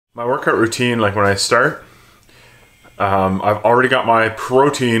My workout routine, like when I start, I've already got my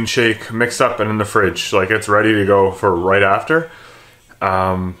protein shake mixed up and in the fridge. Like it's ready to go for right after.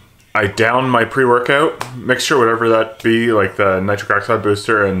 I down my pre-workout mixture, whatever that be, like the nitric oxide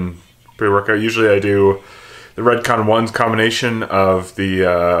booster and pre-workout. Usually I do the Redcon 1's combination of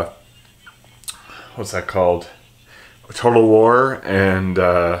the, what's that called? Total War and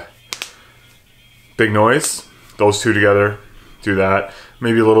Big Noise. Those two together, do that.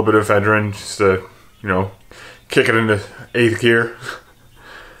 Maybe a little bit of Vedran just to, you know, kick it into 8th gear.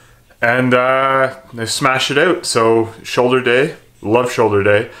 And I smash it out. So shoulder day, love shoulder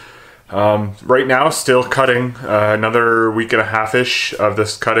day. Right now still cutting, another week and a half-ish of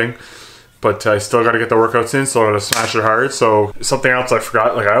this cutting. But I still got to get the workouts in, so I got to smash it hard. So something else I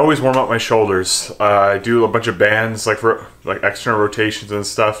forgot, like I always warm up my shoulders. I do a bunch of bands, like external rotations and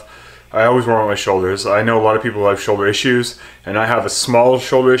stuff. I always warm up my shoulders. I know a lot of people have shoulder issues, and I have a small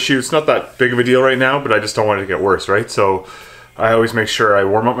shoulder issue. It's not that big of a deal right now, but I just don't want it to get worse, right? So I always make sure I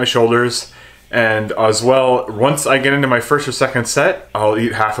warm up my shoulders. And as well, once I get into my first or second set, I'll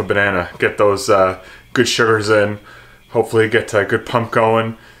eat half a banana. Get those good sugars in. Hopefully get a good pump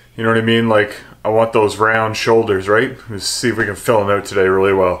going. You know what I mean? Like, I want those round shoulders, right? Let's see if we can fill them out today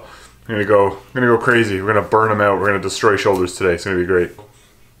really well. I'm gonna go crazy. We're gonna burn them out. We're gonna destroy shoulders today. It's gonna be great.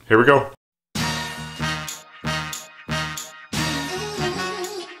 Here we go.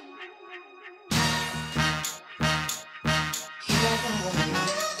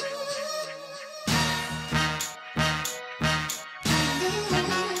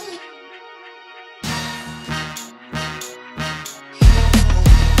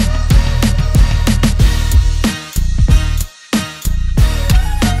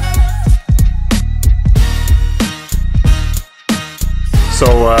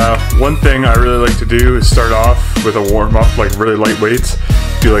 So one thing I really like to do is start off with a warm up, like really light weights.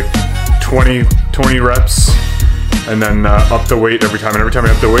 Do like 20 reps and then up the weight every time. And every time I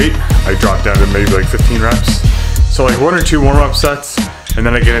up the weight, I drop down to maybe like 15 reps. So like 1 or 2 warm up sets, and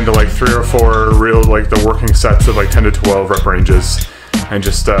then I get into like 3 or 4 real, like the working sets of like 10 to 12 rep ranges, and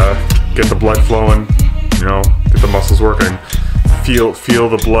just get the blood flowing, you know, get the muscles working. Feel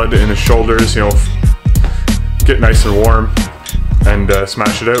the blood in the shoulders, you know, get nice and warm. And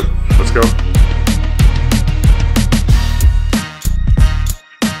smash it out. Let's go.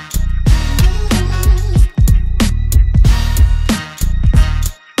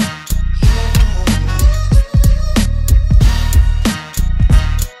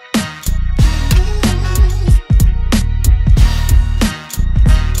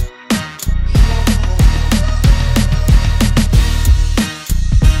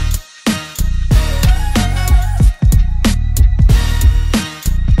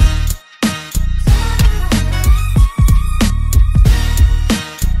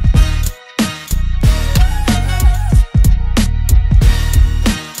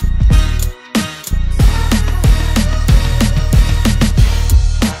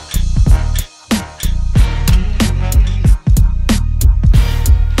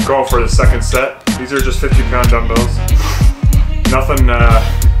 Go for the second set. These are just 50-pound dumbbells. Nothing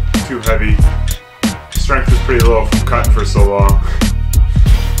too heavy. Strength is pretty low from cutting for so long.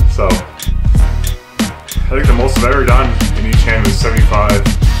 So I think the most I've ever done in each hand was 75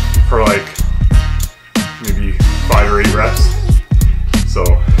 for like maybe 5 or 8 reps. So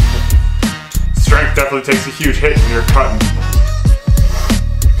strength definitely takes a huge hit when you're cutting.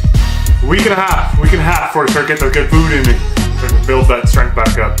 Week and a half before I start getting the good food in me. So I can build that strength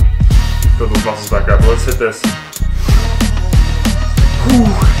back up, build those muscles back up. But let's hit this. Whew.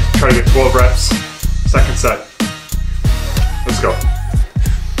 Try to get 12 reps. Second set. Let's go.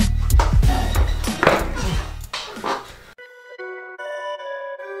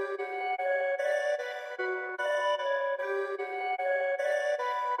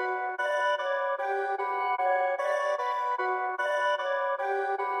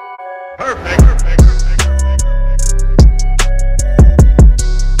 Perfect.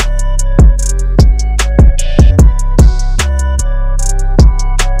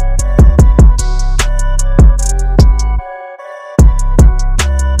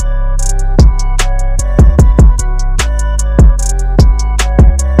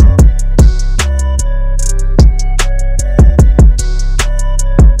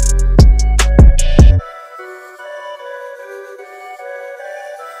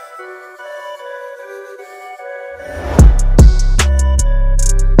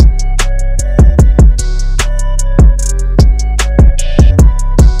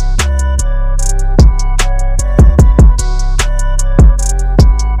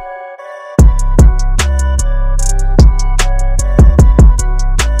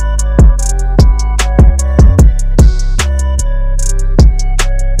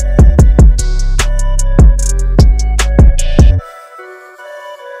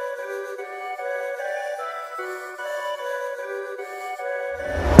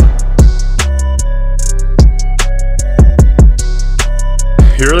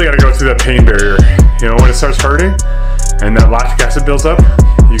 you really gotta go through that pain barrier. You know, when it starts hurting and that lactic acid builds up,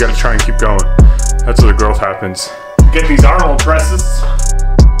 you gotta try and keep going. That's where the growth happens. Get these Arnold presses.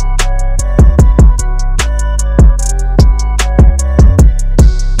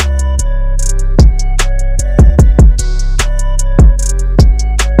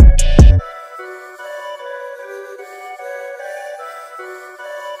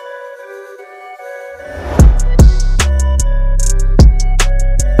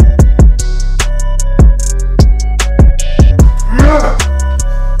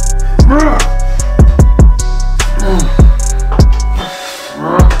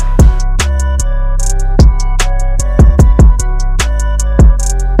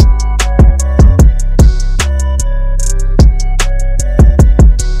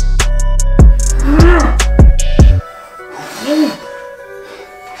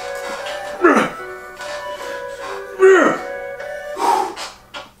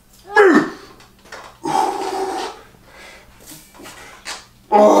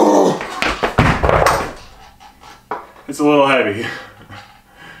 It's a little heavy.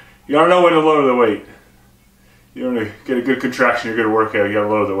 You don't know when to lower the weight. You want to get a good contraction, you're good workout, you gotta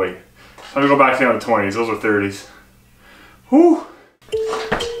lower the weight. I'm gonna go back down to 20s, those are 30s. Whew.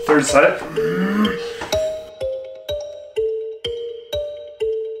 Third set.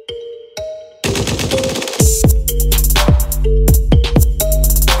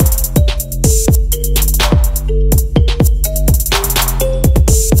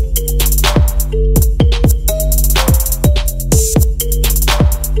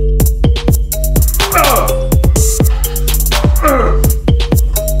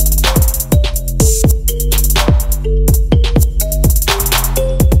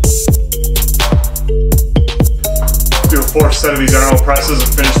 Fourth set of these Arnold presses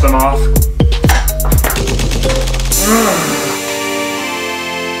and finish them off.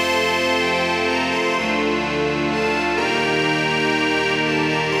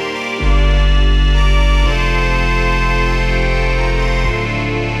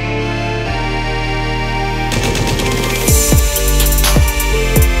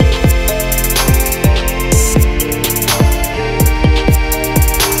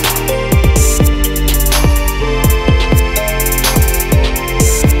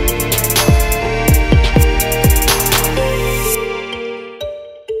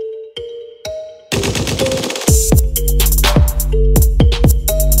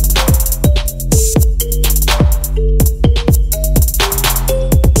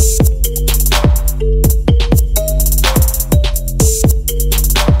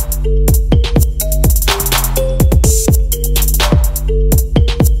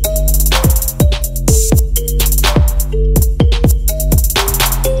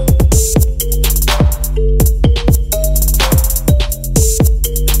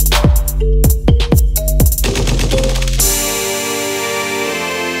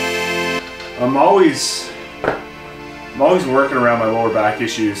 I'm always working around my lower back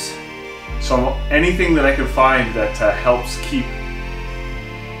issues. So anything that I can find that helps keep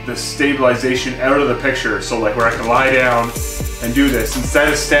the stabilization out of the picture. So like where I can lie down and do this instead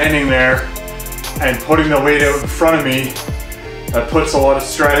of standing there and putting the weight out in front of me. That puts a lot of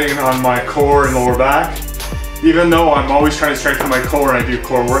strain on my core and lower back. Even though I'm always trying to strengthen my core and I do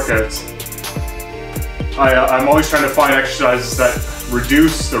core workouts, I'm always trying to find exercises that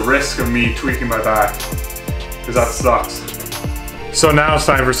reduce the risk of me tweaking my back, because that sucks. So now it's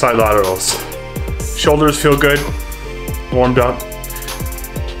time for side laterals. Shoulders feel good, warmed up,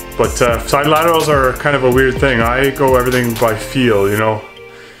 but side laterals are kind of a weird thing. I go everything by feel, you know.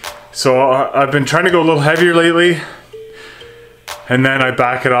 So I've been trying to go a little heavier lately, and then I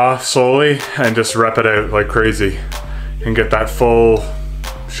back it off slowly and just rep it out like crazy and get that full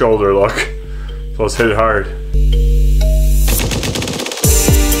shoulder look. So let's hit it hard.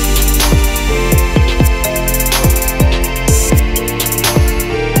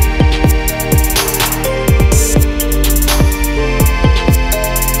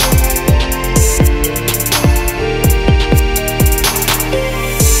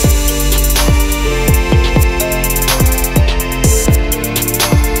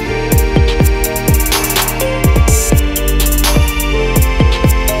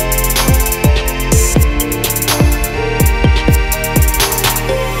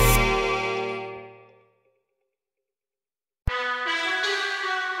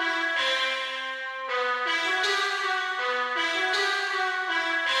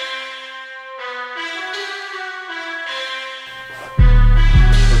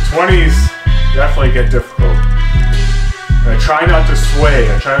 The 20s definitely get difficult. And I try not to sway.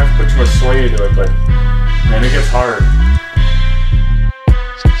 I try not to put too much sway into it, but man, it gets hard.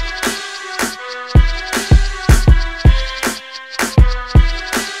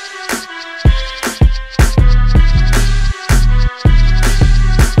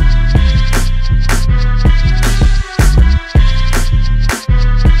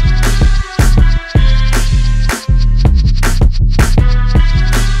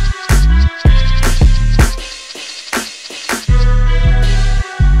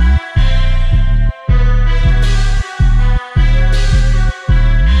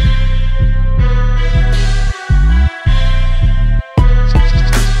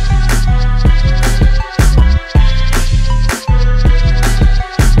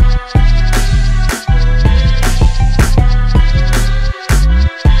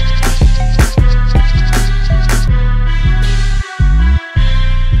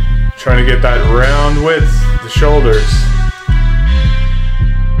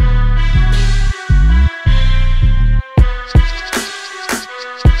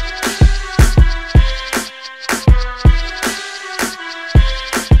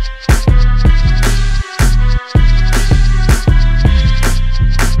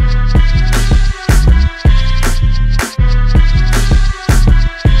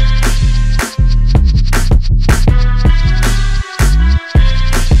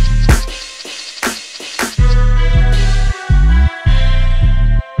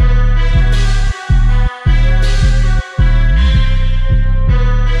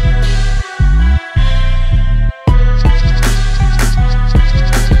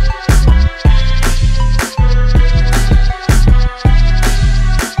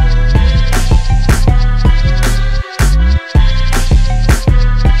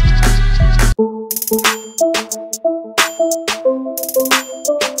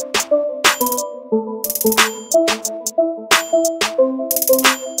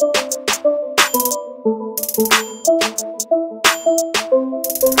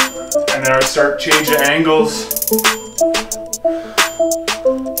 start changing angles.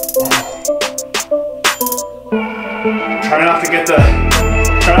 Try not to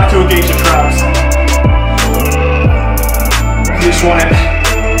engage the traps. You just want it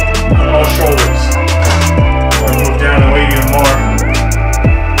all shoulders. Move down and weight even more.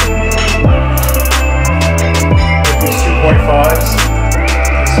 These 2.5s.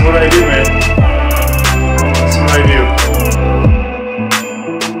 This is what I do, man. This is what I do.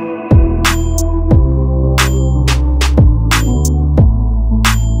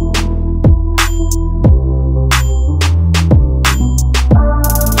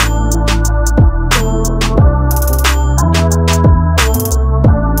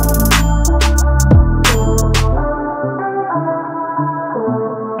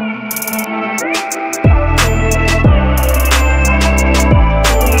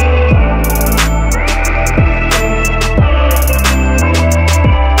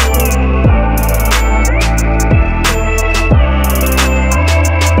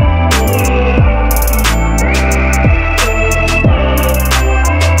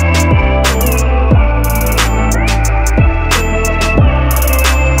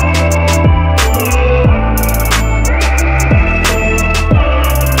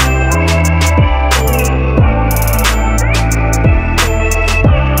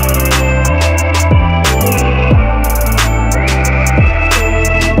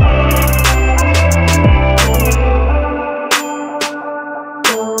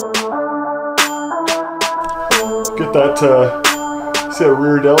 Get that, see that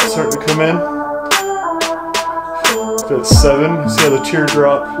rear delt starting to come in? That's 7, see how the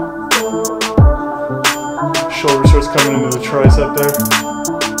teardrop shoulder starts coming into the tricep there?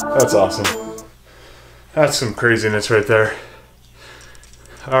 That's awesome. That's some craziness right there.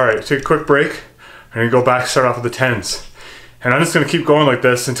 Alright, take a quick break. I'm going to go back, start off with the 10s. And I'm just going to keep going like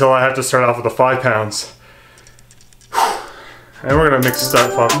this until I have to start off with the 5 pounds. And we're going to mix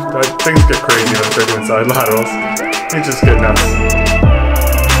stuff up. Things get crazy when I start doing side laterals. They just get nuts.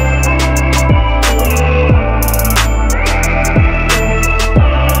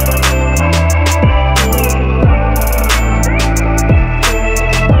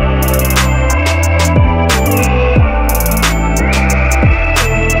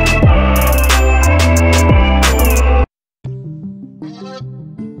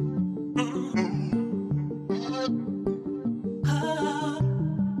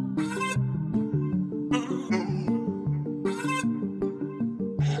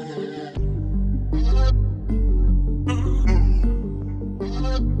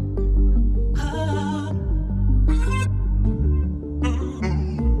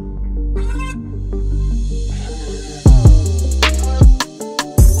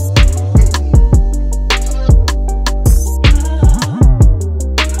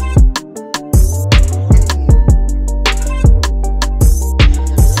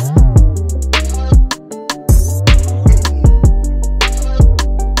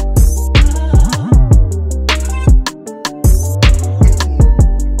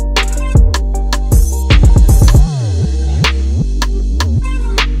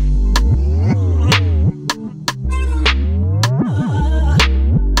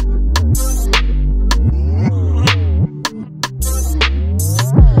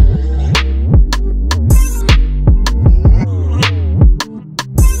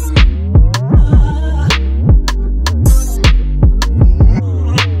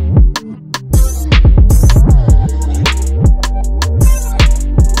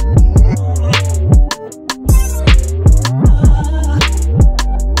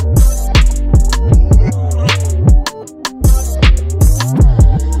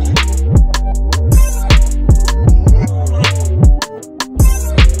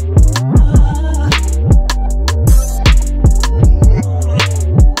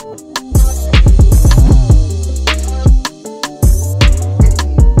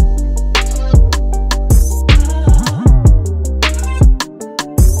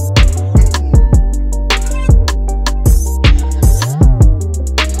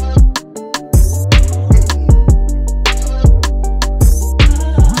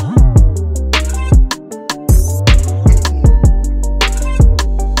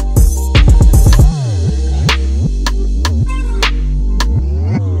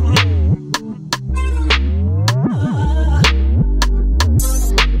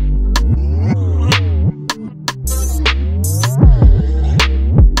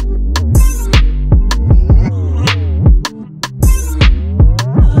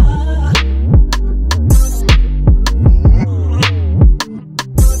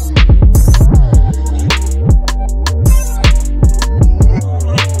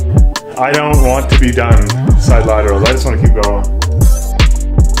 I don't want to be done side laterals. I just want to keep going.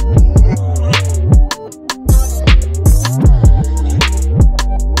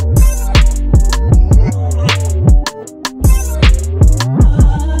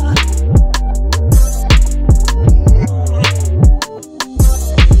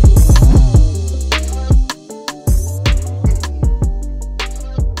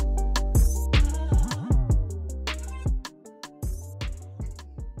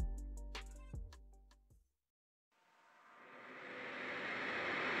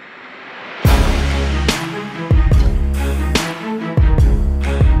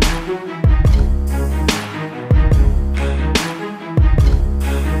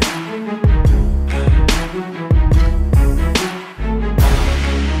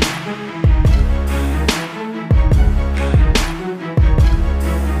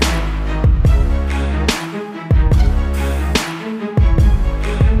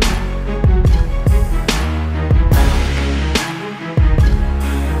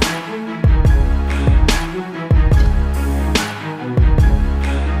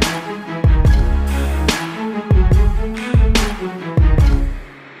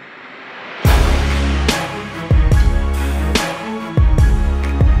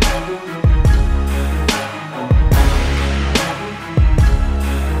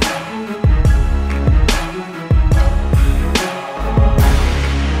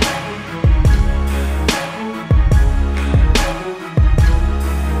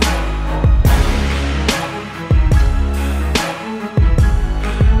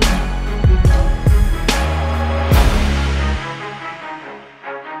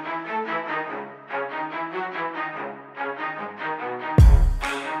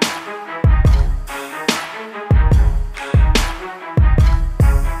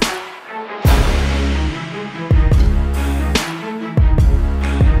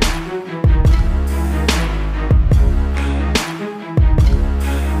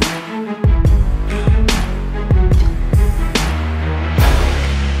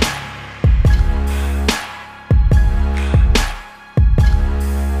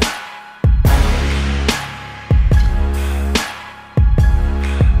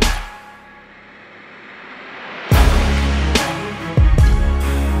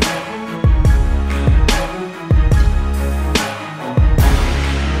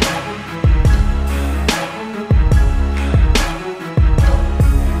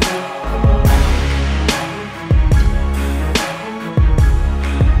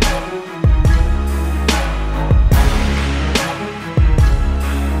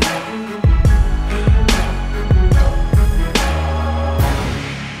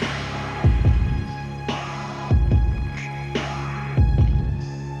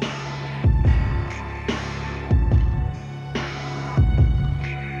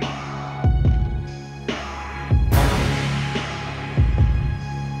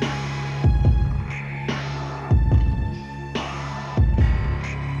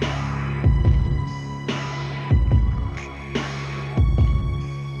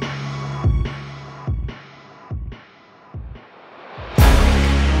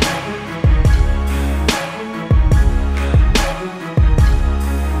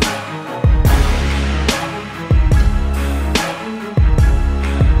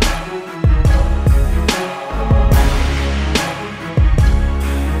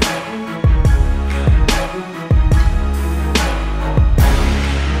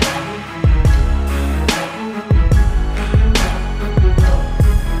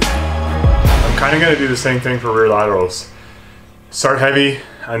 I'm going to do the same thing for rear laterals. Start heavy,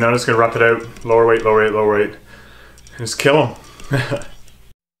 and then I'm just going to rough it out, lower weight, lower weight, lower weight, and just kill them.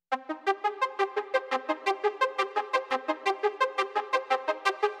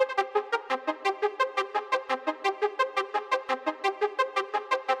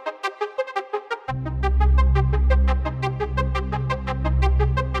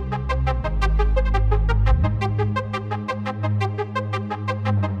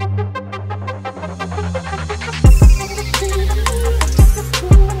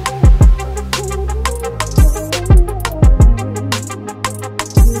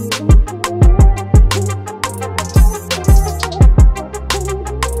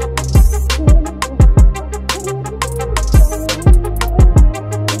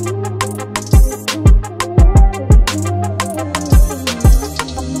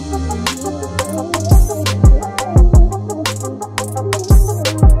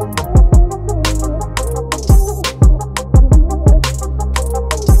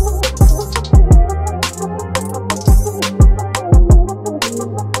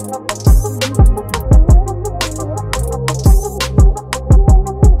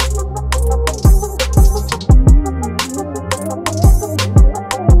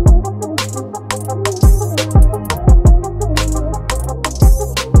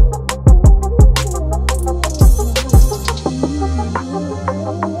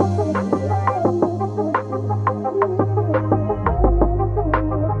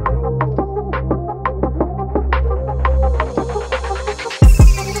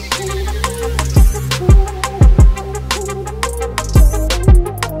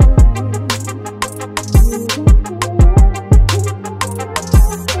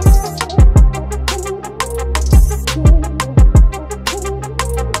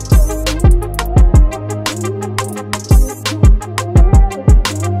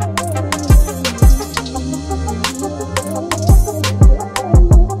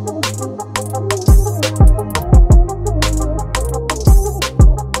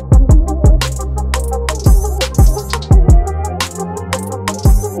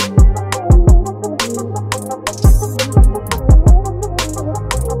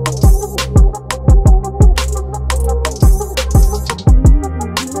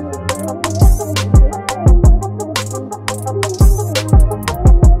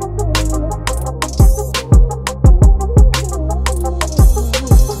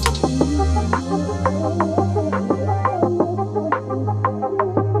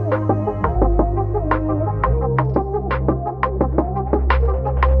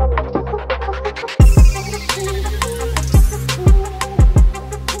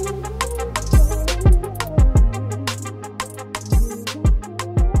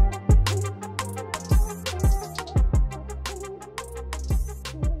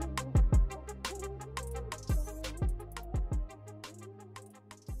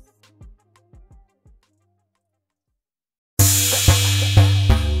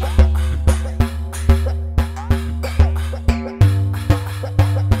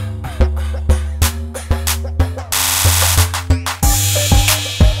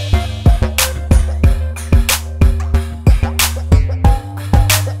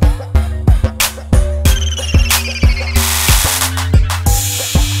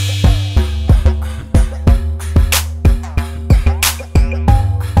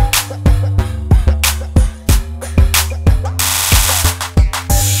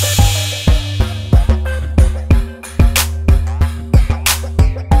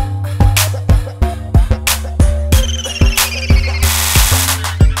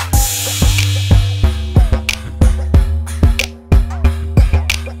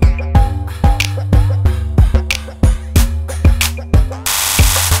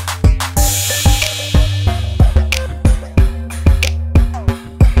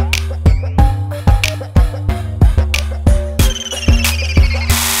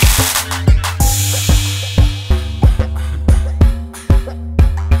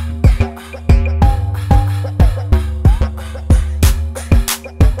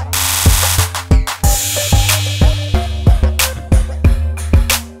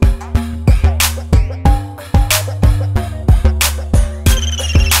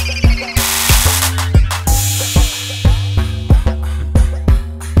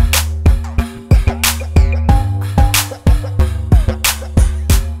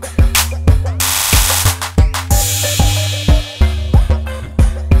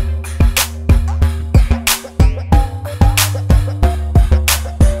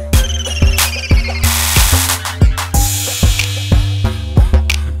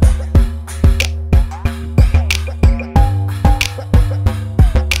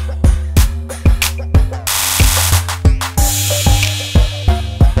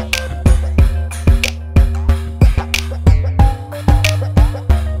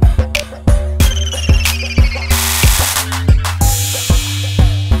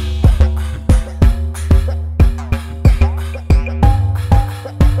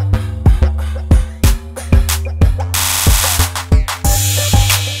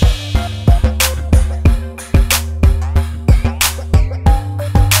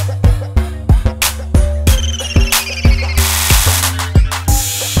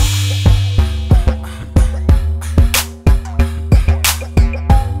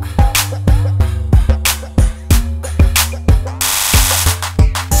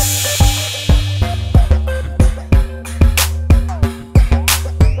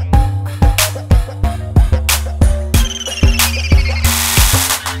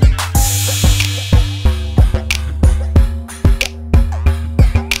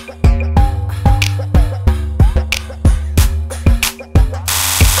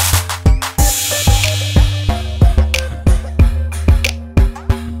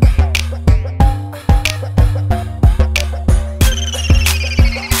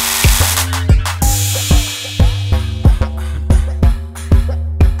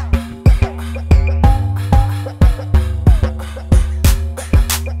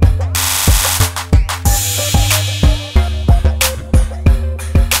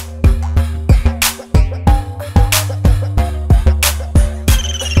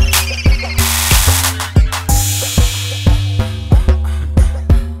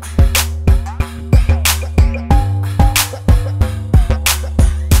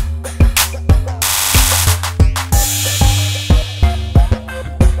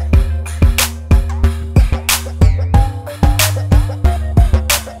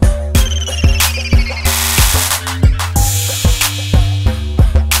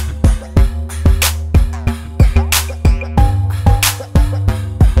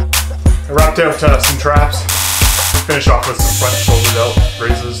 knocked out some traps. Finish off with some front shoulder delt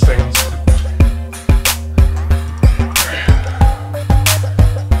raises things.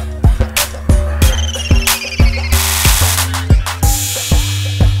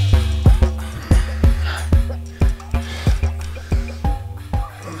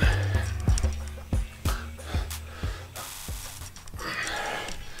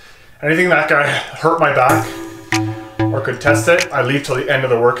 Anything that guy hurt my back or could test it, I leave till the end of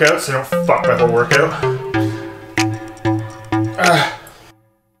the workout so I don't fuck my whole workout.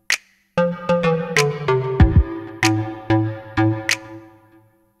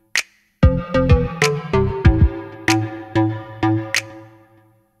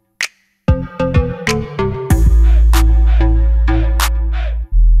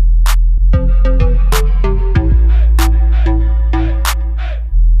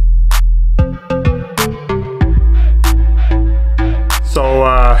 So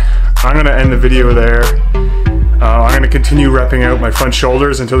I'm gonna end the video there. I'm gonna continue repping out my front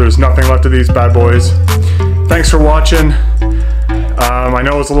shoulders until there's nothing left of these bad boys. Thanks for watching. I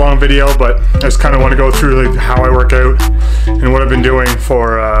know it's a long video, but I just kind of want to go through like how I work out and what I've been doing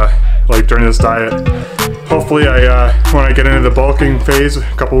for like during this diet. Hopefully when I get into the bulking phase, a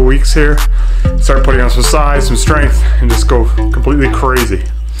couple of weeks here, start putting on some size, some strength, and just go completely crazy.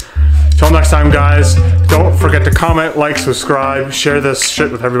 Till next time, guys, don't forget to comment, like, subscribe, share this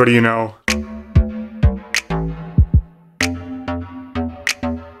shit with everybody you know.